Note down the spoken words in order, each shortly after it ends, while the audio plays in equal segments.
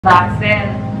Basil,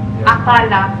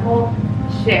 akala mo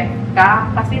chef ka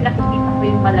kasi nakikita ko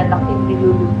yung malalaking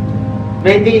niluluto.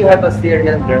 Maybe you have a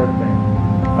Syrian girlfriend.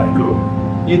 I do.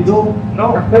 You do?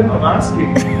 No, I'm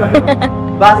asking.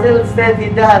 Basil said he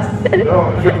does.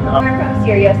 No. We're from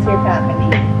Syria, your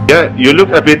family. Yeah, you look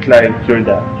a bit like your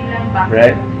dad, Ilan ba?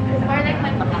 right? More like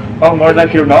my mama. Oh, more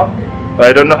like your mom?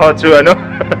 I don't know how to, ano?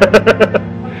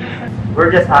 We're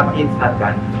just happy it's not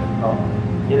gone. Oh,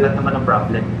 yun lang naman ang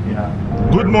problem. Yeah.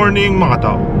 Good morning mga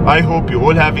tao. I hope you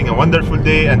all having a wonderful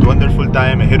day and wonderful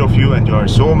time ahead of you and you are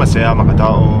so masaya mga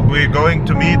tao. We're going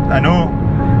to meet,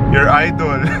 your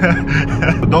idol.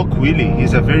 Doc Willie.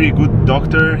 He's a very good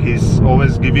doctor. He's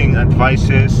always giving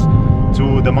advices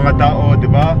to the mga tao, di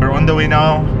ba? We're on the way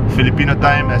now, Filipino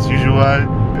time as usual.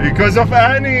 Because of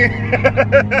Annie!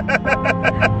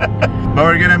 But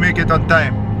we're gonna make it on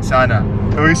time, sana.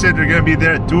 So we said we're gonna be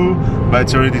there at 2, but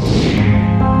it's already 2.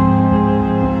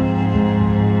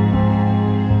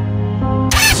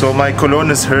 So my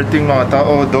colon is hurting mga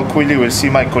tao. Doc Willie will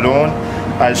see my colon.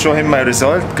 I'll show him my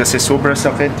result kasi sobra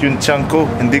sakit yung tiyan ko.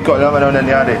 Hindi ko alam ano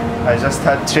nangyari. I just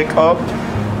had check up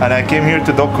and I came here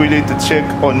to Doc Willie to check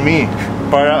on me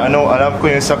para alam ko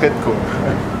yung sakit ko.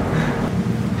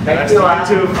 Thank you,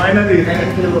 finally.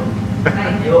 Thank you.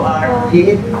 You are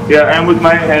here? Yeah, I'm with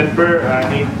my helper,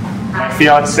 Annie, my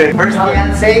fiance. First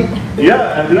fiancé?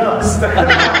 Yeah, and last.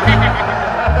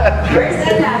 First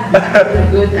and last.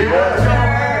 Good answer.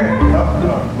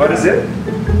 What is it?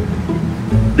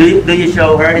 Do you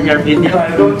show her in your video?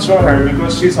 I don't show her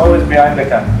because she's always behind the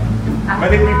camera.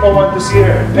 Many people want to see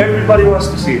her. Everybody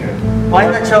wants to see her. Why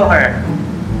not show her?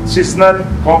 She's not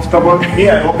comfortable with me.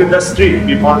 I open the street.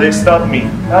 People, they stop me.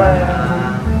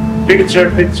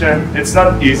 Picture. It's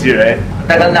not easy, right?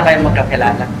 Tagal na kayo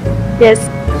magkakilala. Yes.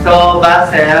 So,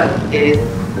 Basil is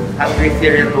a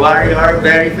Syrian warrior,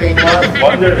 very famous.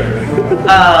 Wanderer.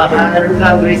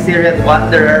 Hungry Syrian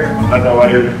wanderer. Ano,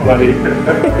 wali.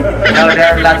 Now there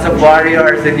are lots of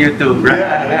warriors in YouTube,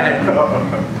 right?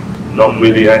 Doc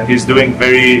Willie, and he's doing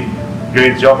very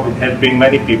great job with helping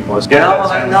many people. Now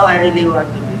I really want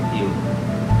to meet you.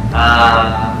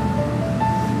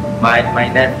 My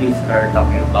nephews are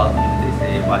talking about you. They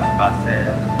say, watch Basil.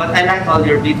 But I like all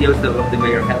your videos of the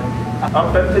way you're helping.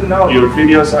 Up until now, your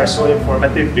videos are so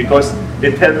informative because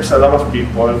it helps a lot of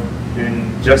people in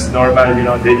just normal,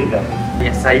 daily life.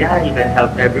 Yes, you can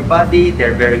help everybody.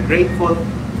 They're very grateful.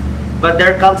 But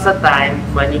there comes a time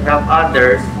when you help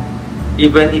others,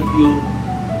 even if you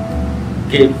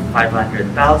give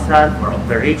 500,000 for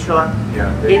operation. Yeah.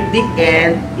 In the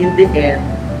end,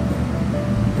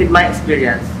 in my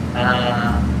experience,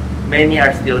 many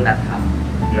are still not happy.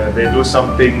 Yeah, they do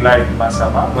something like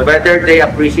masama. Whether they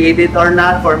appreciate it or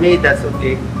not, for me that's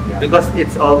okay, because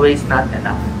it's always not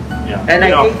enough. Yeah. And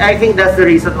I think that's the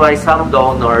reason why some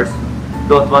donors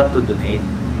don't want to donate,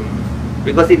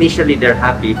 because initially they're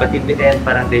happy, but in the end,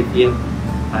 parang they feel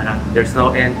parang there's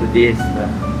no end to this.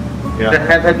 Yeah.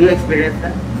 Have you experienced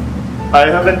that?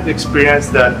 I haven't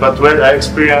experienced that, but I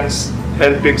experienced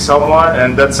helping someone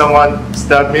and that someone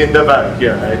stabbed me in the back.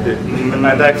 Yeah, I did. And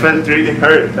I felt really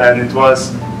hurt, and it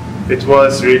was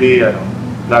really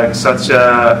like such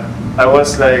a. I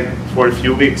was like, for a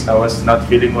few weeks I was not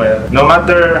feeling well. No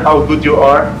matter how good you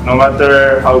are, no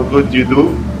matter how good you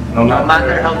do, no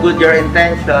matter how good your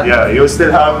intention, yeah, you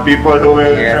still have people who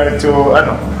will try to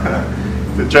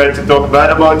to try to talk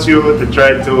bad about you, to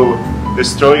try to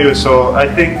destroy you. So I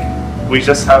think we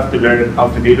just have to learn how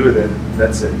to deal with it.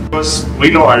 That's it. Because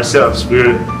we know ourselves.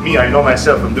 I know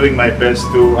myself. I'm doing my best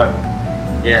to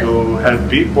help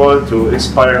people, to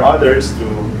inspire others,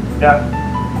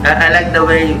 I like the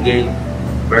way you gave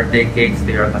birthday cakes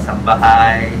to your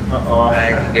kasambahay.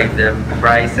 Right? You gave them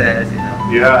prizes.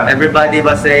 Yeah. Everybody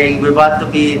was saying, we want to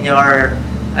be in your.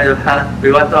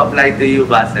 We want to apply to you,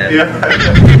 Basil. Yeah.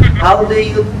 How do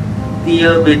you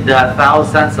deal with the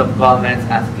thousands of comments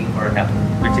asking for help,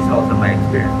 which is also my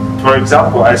experience? For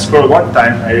example, I scroll one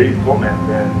time, I read comment,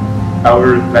 and I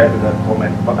will reply to that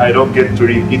comment, but I don't get to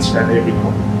read each and every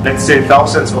comment. Let's say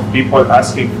thousands of people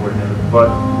asking for help,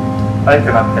 but I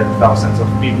cannot help thousands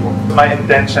of people. My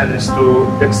intention is to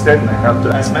extend my help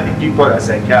to as many people as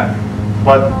I can.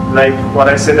 But like what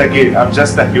I said again, I'm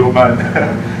just a human.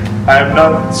 I'm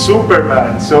not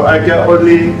Superman, so I can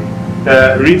only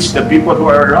reach the people who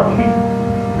are around me.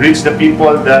 Reach the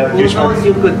people that Who knows,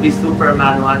 you could be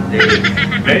Superman one day.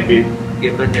 Maybe.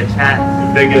 Given the chance.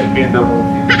 If they get me in the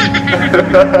movie.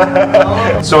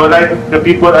 So like the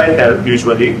people I help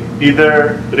usually,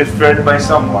 either referred by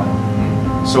someone.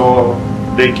 So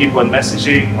they keep on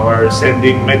messaging or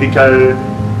sending medical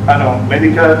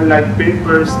like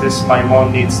papers. My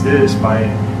mom needs this, my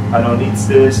needs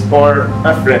this, or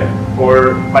a friend,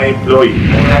 or my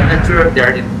employee. I'm not sure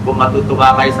kung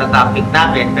matutuwa kayo sa topic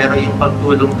namin, pero yung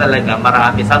pagtulong talaga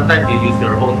marami. Sometimes you use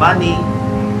your own money,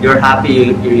 you're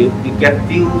happy, you get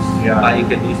views, Yeah. You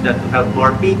can use that to help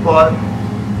more people.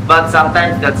 But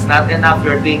sometimes that's not enough.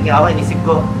 You're thinking, inisip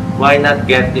ko, why not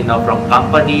get, from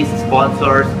companies,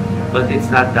 sponsors, but it's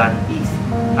not that easy.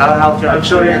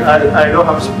 Actually, I don't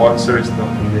have sponsors though.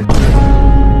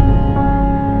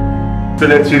 To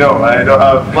let you know, I don't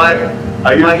have. But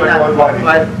I use my own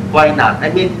money. Why not? I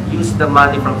mean, use the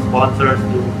money from sponsors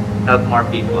to help more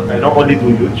people. I don't only do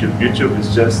YouTube. YouTube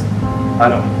is just,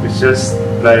 it's just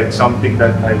like something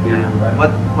that I do. Yeah.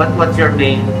 What's your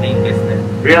main business?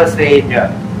 Real estate. Yeah.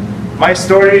 My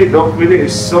story, Dr. Willie,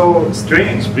 is so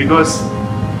strange because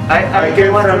I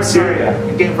came from Syria.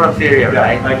 You came from Syria, Yeah,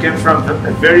 right? I came from a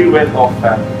very well-off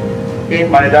family.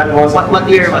 My dad was. What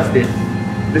year was this?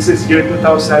 This is year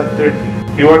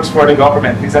 2013. He works for the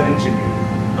government. He's an engineer.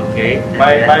 Okay.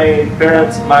 My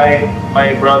parents,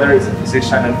 my brother is a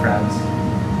physician in France.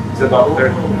 He's a doctor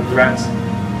in France.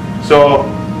 So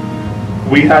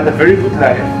we had a very good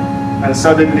life, and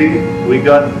suddenly we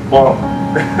got bombed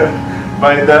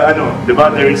by the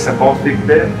there is a conflict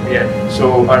there. Yeah.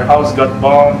 So our house got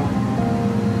bombed,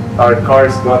 our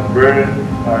cars got burned,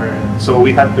 so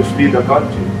we had to flee the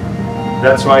country.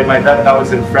 That's why my dad now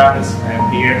is in France.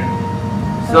 I'm here.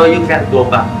 So you can't go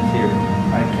back to Syria.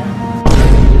 I can't.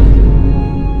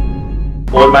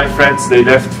 All my friends, they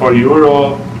left for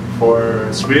Europe, for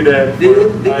Sweden. Do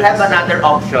you have another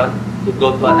option to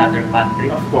go to another country?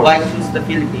 Of course. Why choose the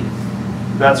Philippines?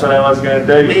 That's what I was gonna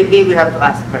tell you. Maybe we have to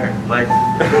ask her. Why?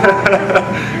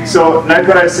 So, like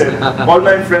what I said, all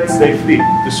my friends, they flee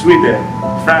to Sweden,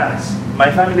 France. My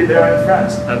family, they are in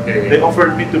France. Okay. They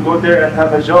offered me to go there and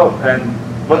have a job,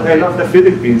 but I love the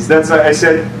Philippines. That's why I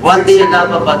said. What do you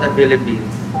love about the Philippines?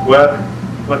 Well,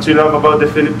 what you love about the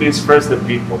Philippines, first the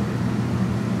people.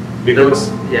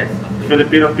 Because yes,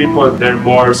 Filipino people, they're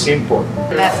more simple.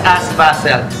 let's ask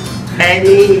Basel.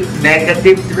 Any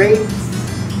negative traits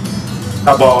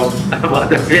About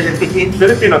about the Philippines?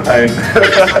 Filipino time.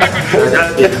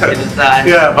 Filipino time.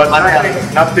 Yeah, but What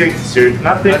nothing serious.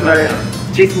 Nothing like.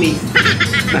 Chismis.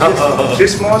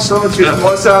 Chismoso,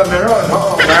 meron.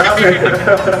 Oo, marami.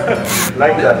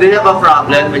 Like that. Do you have a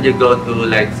problem when you go to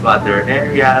like squatter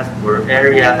areas, poor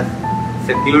areas,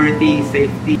 security,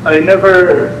 safety? I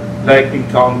never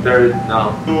encountered.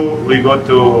 No. We go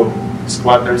to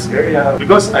squatters area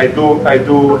because I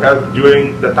do help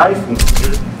during the typhoon.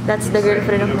 That's the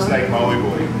girlfriend of Looks mine. like Maui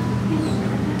boy.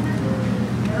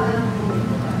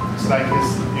 It's like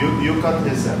you cut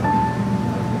his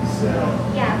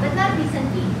Yeah, but not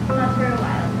recently. Not for a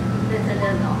while. That's a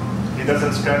little long. He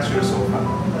doesn't scratch your sofa.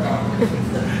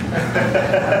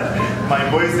 My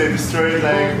boys, they destroyed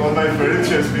all my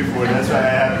furniture before. That's why I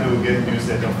had to get new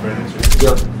set of furniture. We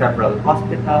have several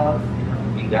hospitals.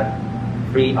 We got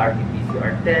free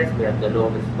RT-PCR tests. We have the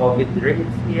lowest COVID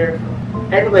rates here.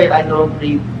 Anyway, I don't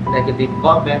read negative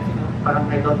comments.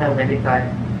 Parang I don't have any time.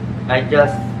 I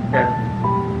just have,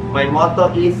 my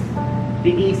motto is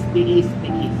tiis, tiis,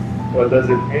 tiis. What does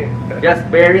it mean? Just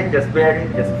bear it, just bear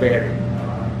it, just bear it.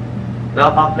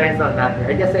 No complaints on that.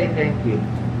 I just say thank you.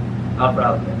 No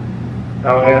problem.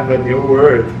 Now I have a new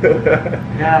word.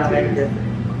 Yeah, I just,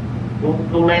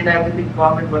 kung may negative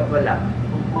comment, but wala.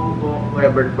 Kung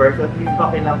whoever person, please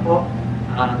okay lang po.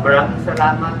 Maraming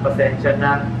salamat, pasensya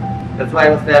na. That's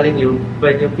why I was telling you,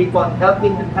 when you keep on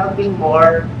helping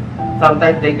more,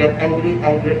 sometimes they get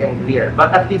angrier.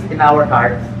 But at least in our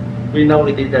hearts, we know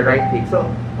we did the right thing. So,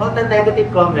 all the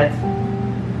negative comments,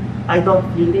 I don't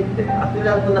feel it. Actually,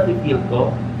 ako nakifeel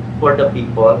ko for the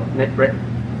people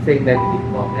saying negative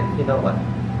comments. You know what?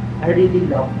 I really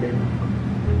love them.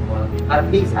 At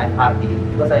least I'm happy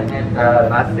because I met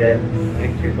Marcel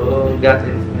who got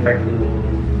inspired to.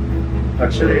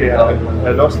 Actually,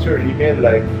 I lost your email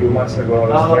a few months ago.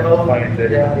 I was trying to find it.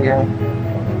 Yeah.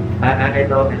 I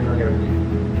know your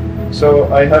name. So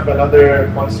I have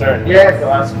another concern Yes. to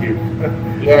ask you.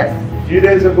 Yes. A few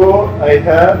days ago, I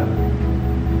had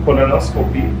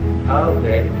colonoscopy,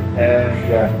 Okay.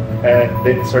 and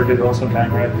they inserted also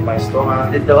camera into my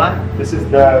stomach. Is the one? This is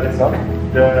the result,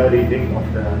 the reading of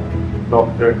the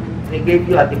doctor. They gave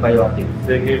you antibiotics.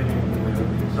 They gave me.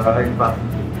 Sorry pa.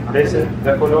 They said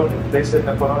the colon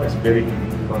is very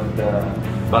clean,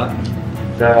 but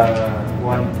the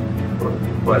one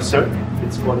ulcer,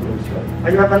 it's called ulcer.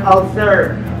 You have an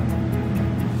ulcer.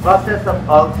 Causes of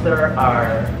ulcer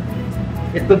are,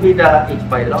 it could be the H.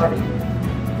 pylori.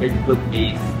 It could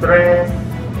be stress.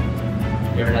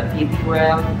 You're not eating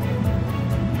well.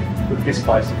 Could be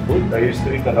spicy food. I used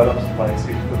to eat a lot of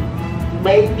spicy food.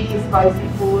 maybe spicy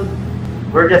food.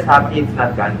 We're just happy it's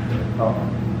not gone. Oh,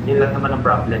 Yun lang naman ang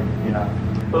problem. yeah.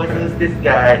 Who's this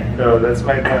guy? No, that's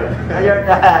my dad. Your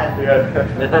dad. Yeah.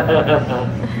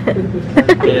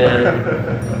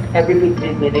 Every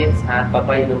 15 minutes,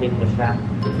 papainumin mo siya.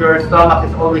 If your stomach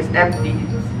is always empty,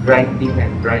 it's grinding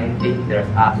and grinding, there's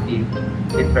acid,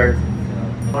 it hurts.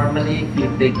 Normally, if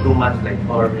you take too much like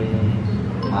orange,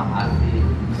 acid,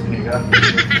 Sinigang.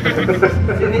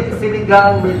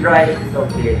 sinigang with rice is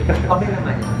okay. Okay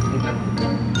naman yan.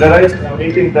 The rice, I'm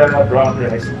eating the brown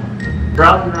rice.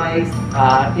 Brown rice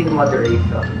in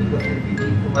moderation, because if you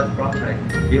eat too much brown rice,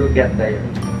 you'll get tired.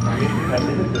 I'm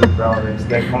eating the brown rice,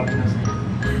 like mountainous.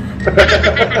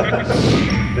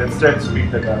 Let's try to speak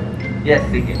Tagalog. Yes,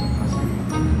 sige.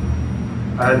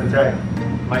 I'll try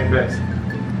my best.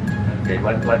 Okay,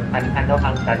 ano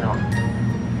ang tanong?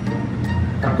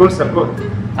 Ako sagot.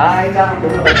 Ay, lang.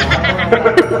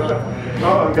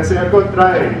 Oo, kasi ako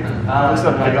try. Ako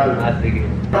sa Tagalog. Sige.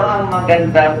 Ito ang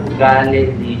magandang ugali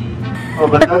ni... Oh,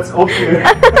 but that's okay.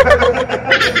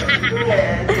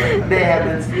 Yes, they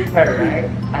haven't seen her, right?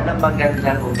 Ano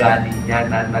magandang ugali niya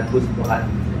na nagustuhan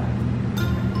siya?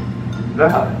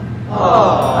 Lahat.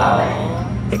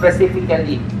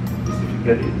 Specifically,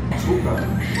 Suka.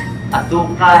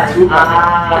 asukal.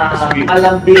 Asukal. Sweet.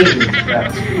 Malambing. Yeah.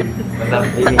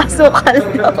 Malambing. Asukal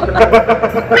daw.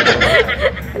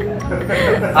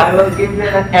 I will give you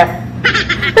an F.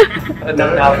 Ano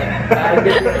now? I will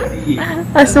give you a D.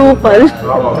 Asukal.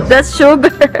 Oo. That's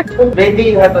sugar.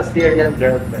 Maybe you have a Syrian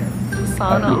girlfriend.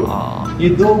 Sana all.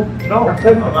 You do? No,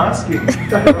 I'm asking.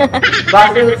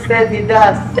 Basil said he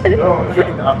does. No,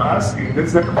 I'm asking.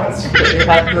 That's the question. You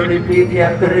have to repeat, you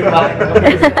have to remind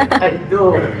me. I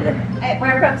do.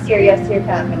 We're from Syria, your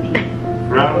family.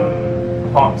 From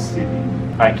Hong City.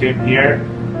 I came here.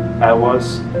 I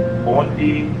was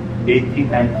only 18,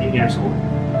 19 years old.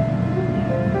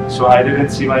 So I didn't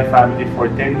see my family for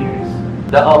 10 years.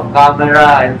 The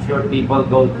off-camera, I'm sure people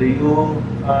go to you.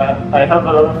 I have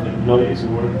a lot of employees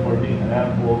who work for me. I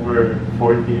have over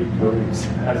 40 employees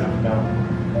as of now.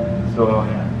 So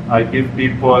yeah, I give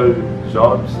people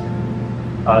jobs.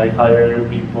 I hire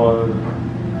people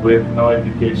with no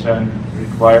education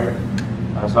required,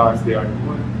 as long as they are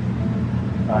good.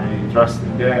 I trust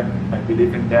in them. I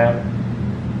believe in them.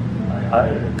 I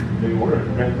hire. They work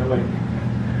right away.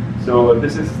 So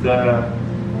this is the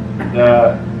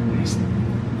least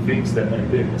things that I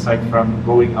did, aside from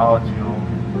going out, you know.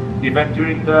 Even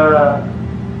during the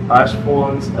ash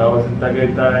falls, I was in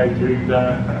Tagaytay during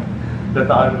the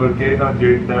Taal volcano,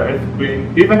 during the earthquake.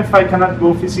 Even if I cannot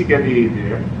go physically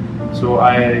there, so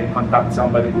I contact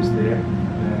somebody who's there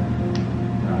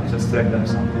and just send them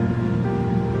something.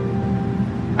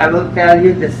 I will tell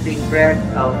you the secret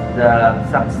of the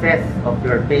success of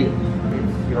your page.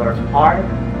 It's your heart.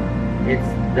 It's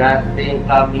that thing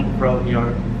coming from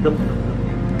your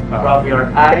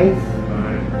eyes.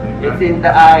 It's in the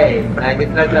eye. Like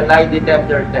it's like a lie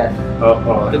detector test.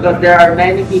 Because there are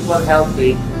many people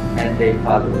helping and they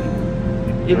follow you.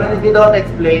 Even if you don't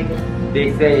explain,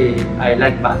 they say, I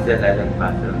like Basil, I like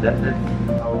Basil. That's it.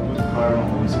 How good karma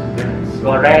always returns.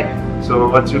 Correct. So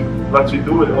what you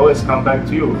do will always come back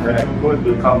to you. If you good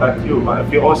will come back to you. But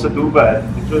if you also do bad,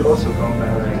 it will also come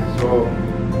back to you. So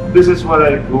this is what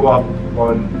I grew up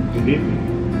on believing.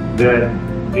 Then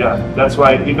yeah, that's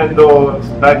why even though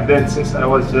back then, since I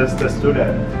was just a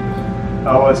student,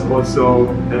 I was also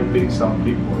helping some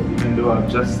people. Even though I'm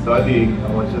just studying,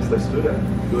 I was just a student.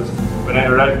 Because when I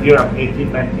arrived here, I'm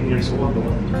 18, 19 years old.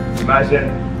 Imagine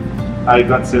I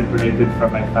got separated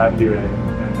from my family, right?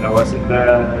 And I was in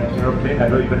the airplane. I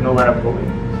don't even know where I'm going.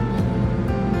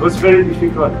 It was very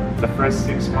difficult the first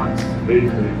 6 months. Very.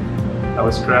 I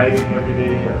was crying every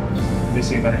day. I was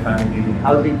missing my family.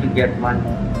 How did you get money?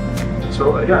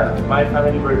 So yeah, my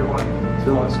family were the one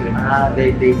sponsoring.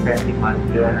 They sent me money.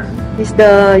 Yes. He's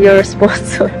your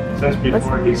sponsor. Since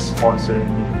before he's sponsoring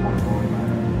me for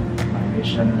my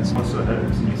mission, it also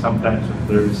helps me sometimes when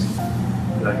there's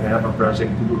like I have a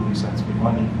project to do. He sends me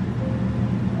money.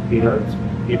 He helps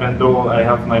me. Even though I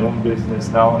have my own business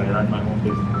now, I run my own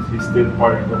business. He's still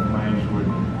part of my journey,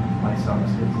 my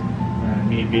success, and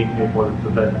me being able to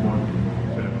help more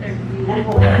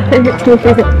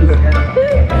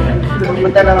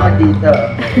Pumunta naman dito.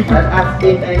 I'll ask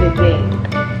him anything.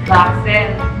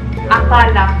 Basil,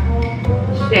 akala ko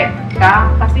chef ka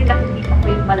kasi nakikita ko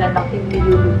yung malalaking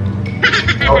niluluto.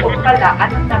 Oo pala,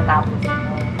 anong natapos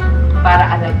mo? Para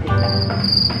alam nila.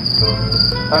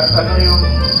 Ano yung...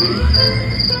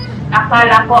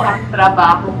 Akala ko ang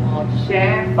trabaho mo,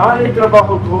 chef. yung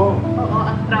trabaho ko. Oo,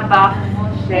 ang trabaho mo,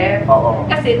 chef. chef. Oo.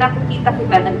 Kasi nakikita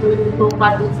kita, nagluluto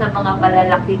ka dun sa mga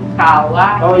malalaking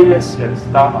kawa. Oh, yes,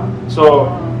 tama.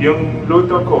 So, yung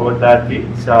luto ko dati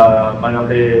sa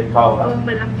Manali Kawa. Oh,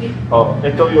 malaki. Oh,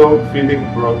 ito yung feeding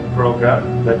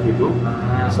program that we do.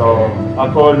 So,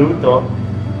 ako luto.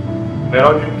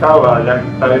 Meron yung kawa, lang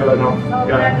tayo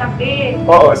Sobrang laki.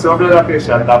 Oo, sobrang laki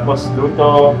siya. Tapos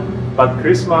luto pag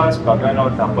Christmas, pag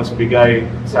tapos bigay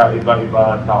sa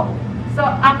iba-iba tao. So,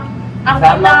 ang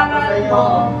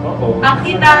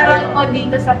inaral mo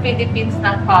dito sa Philippines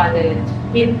ng college,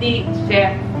 hindi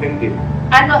chef. Hindi.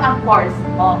 Ano ang course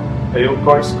mo? Yung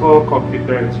course ko,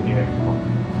 computer engineering po.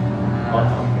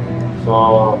 So,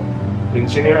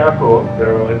 engineer ako,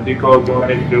 pero hindi ko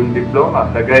gawin yung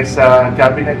diploma. Lagay sa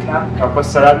cabinet lang, tapos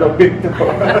sarado pinto.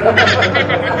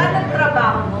 Anong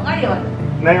trabaho mo ngayon?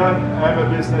 Ngayon, I'm a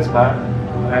businessman,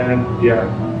 and yeah,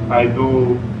 I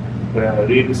do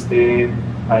real estate,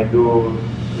 I do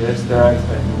restaurants,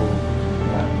 I do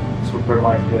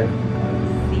supermarket.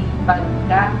 Sipag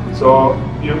ka. So,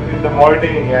 in the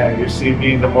morning, you see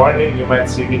me in the morning, you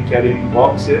might see me carrying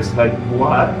boxes, like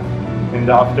what? In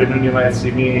the afternoon, you might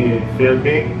see me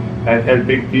filming and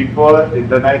helping people. In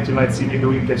the night, you might see me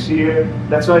doing cashier.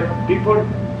 That's why people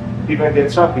even get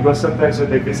shocked, because sometimes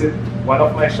when they visit one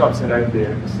of my shops and I'm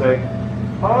there, it's like,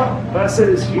 oh,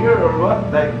 Basil is here or what?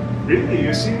 Like, really,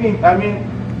 you see me? I mean,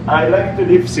 I like to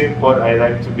live simple. I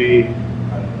like to be,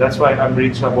 that's why I'm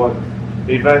reachable.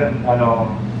 Even,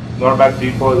 normal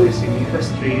people, they see me in the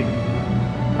street.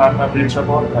 I'm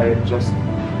reachable. I just,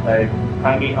 like,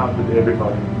 hanging out with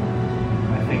everybody.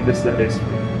 I think that's the best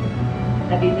way.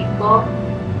 Narinig ko,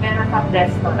 meron kang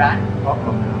restaurant.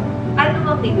 Oo. Ano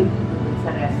mo tinutulog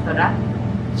sa restaurant?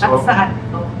 At So, saan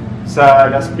to? Sa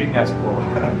Las Piñas po.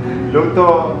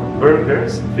 Luto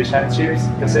burgers, fish and chips,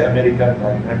 kasi American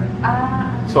diner.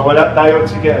 Ah, So wala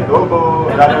tayong chicken adobo,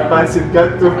 wala tayong pancit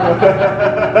canton.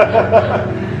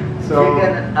 So,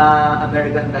 Chicken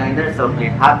American diner, so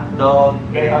may hot dog,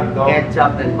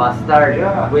 ketchup and mustard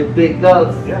Yeah. with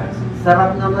pickles. yes.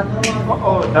 Sarap naman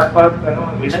Oo, dapat,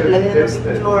 we should taste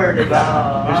it. diba?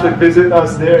 You should visit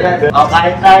us there. Yes. O,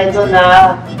 kain tayo doon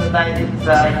na. Ito tayo dito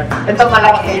sa... Ito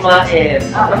malaki kumain.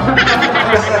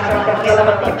 Pakita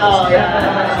naman dito.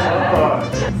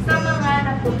 sa mga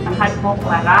napuntahan mo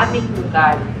maraming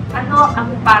lugar, ano ang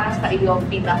para sa iyo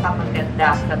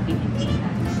pinakamaganda sa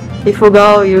Pilipinas?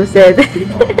 Ifugao, you said.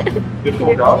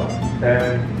 Ifugao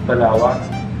and Palawan.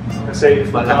 Kasi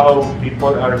Ifugao,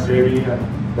 people are very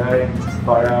like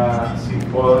para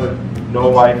simple,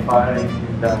 no Wi-Fi,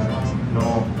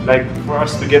 no, like for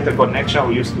us to get a connection,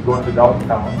 we used to go to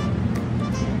downtown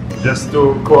just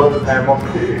to call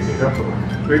okay,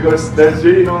 because there's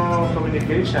really no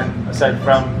communication aside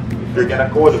from if you're gonna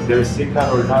call, if there's signal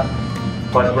or not.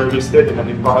 But where we stayed in an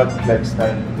impact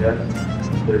lifestyle,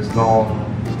 there's no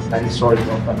any sort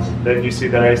of then you see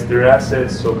the rice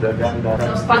terraces, so the ganda.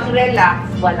 So, pag-relax,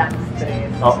 walang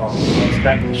stress. I was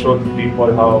trying to show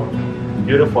people how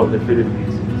beautiful the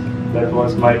Philippines is. That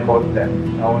was my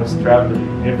content. I was traveling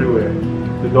everywhere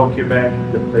to document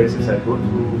the places I go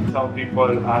to. Some people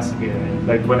ask me,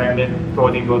 like when I met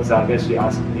Tony Gonzaga, she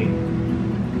asked me,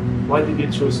 why did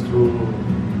you choose to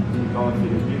become a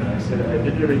Filipino? I said, I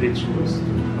didn't really choose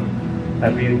to. I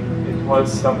mean, it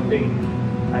was something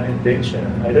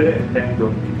unintentional. I didn't intend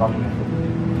on becoming a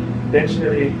Filipino.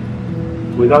 Intentionally,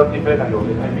 without even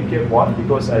knowing, I became one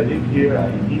because I live here, I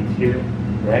eat here,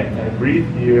 right? I breathe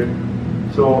here.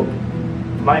 So,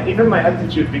 even my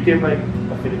attitude became like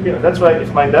a Filipino. That's why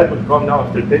if my dad would come now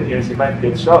after 10 years, he might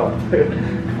get shocked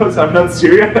because I'm not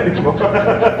Syrian anymore.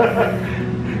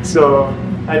 So,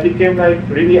 I became like,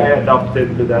 really I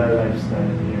adopted to the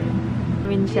lifestyle here.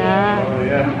 Amin siya. Oh,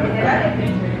 yeah.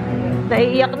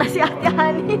 Naiiyak na si Ate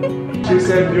Hani. She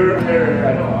said, you're her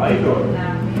idol.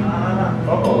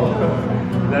 Oh,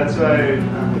 that's why.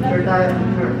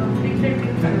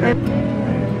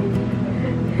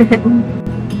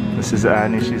 This is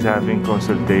Annie. She's having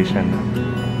consultation.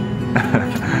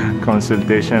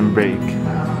 Consultation break.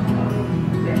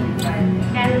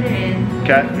 Catherine.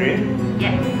 Catherine?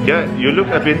 Yes. Yeah, you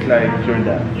look a bit like your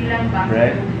dad,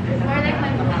 right? More like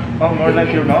my mom. Oh, more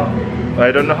like your mom? I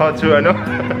don't know how to, I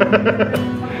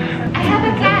have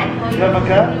a cat. You have a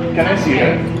cat? Can I see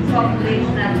her?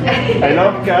 I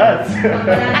love cats. I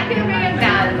can bring a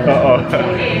cat.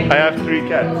 I have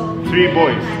 3 cats, 3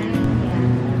 boys.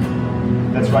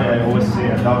 That's why I always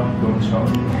say a dog don't show.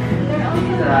 They're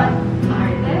also not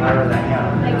hard.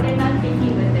 Like they're not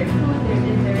picky with their food, their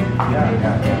dessert. Yeah.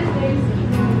 They're just very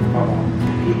sweet.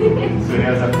 So he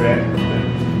has a friend.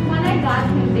 When I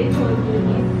got him, they told me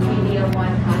he's really a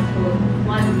one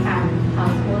cat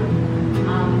household.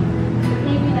 The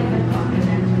maybe like a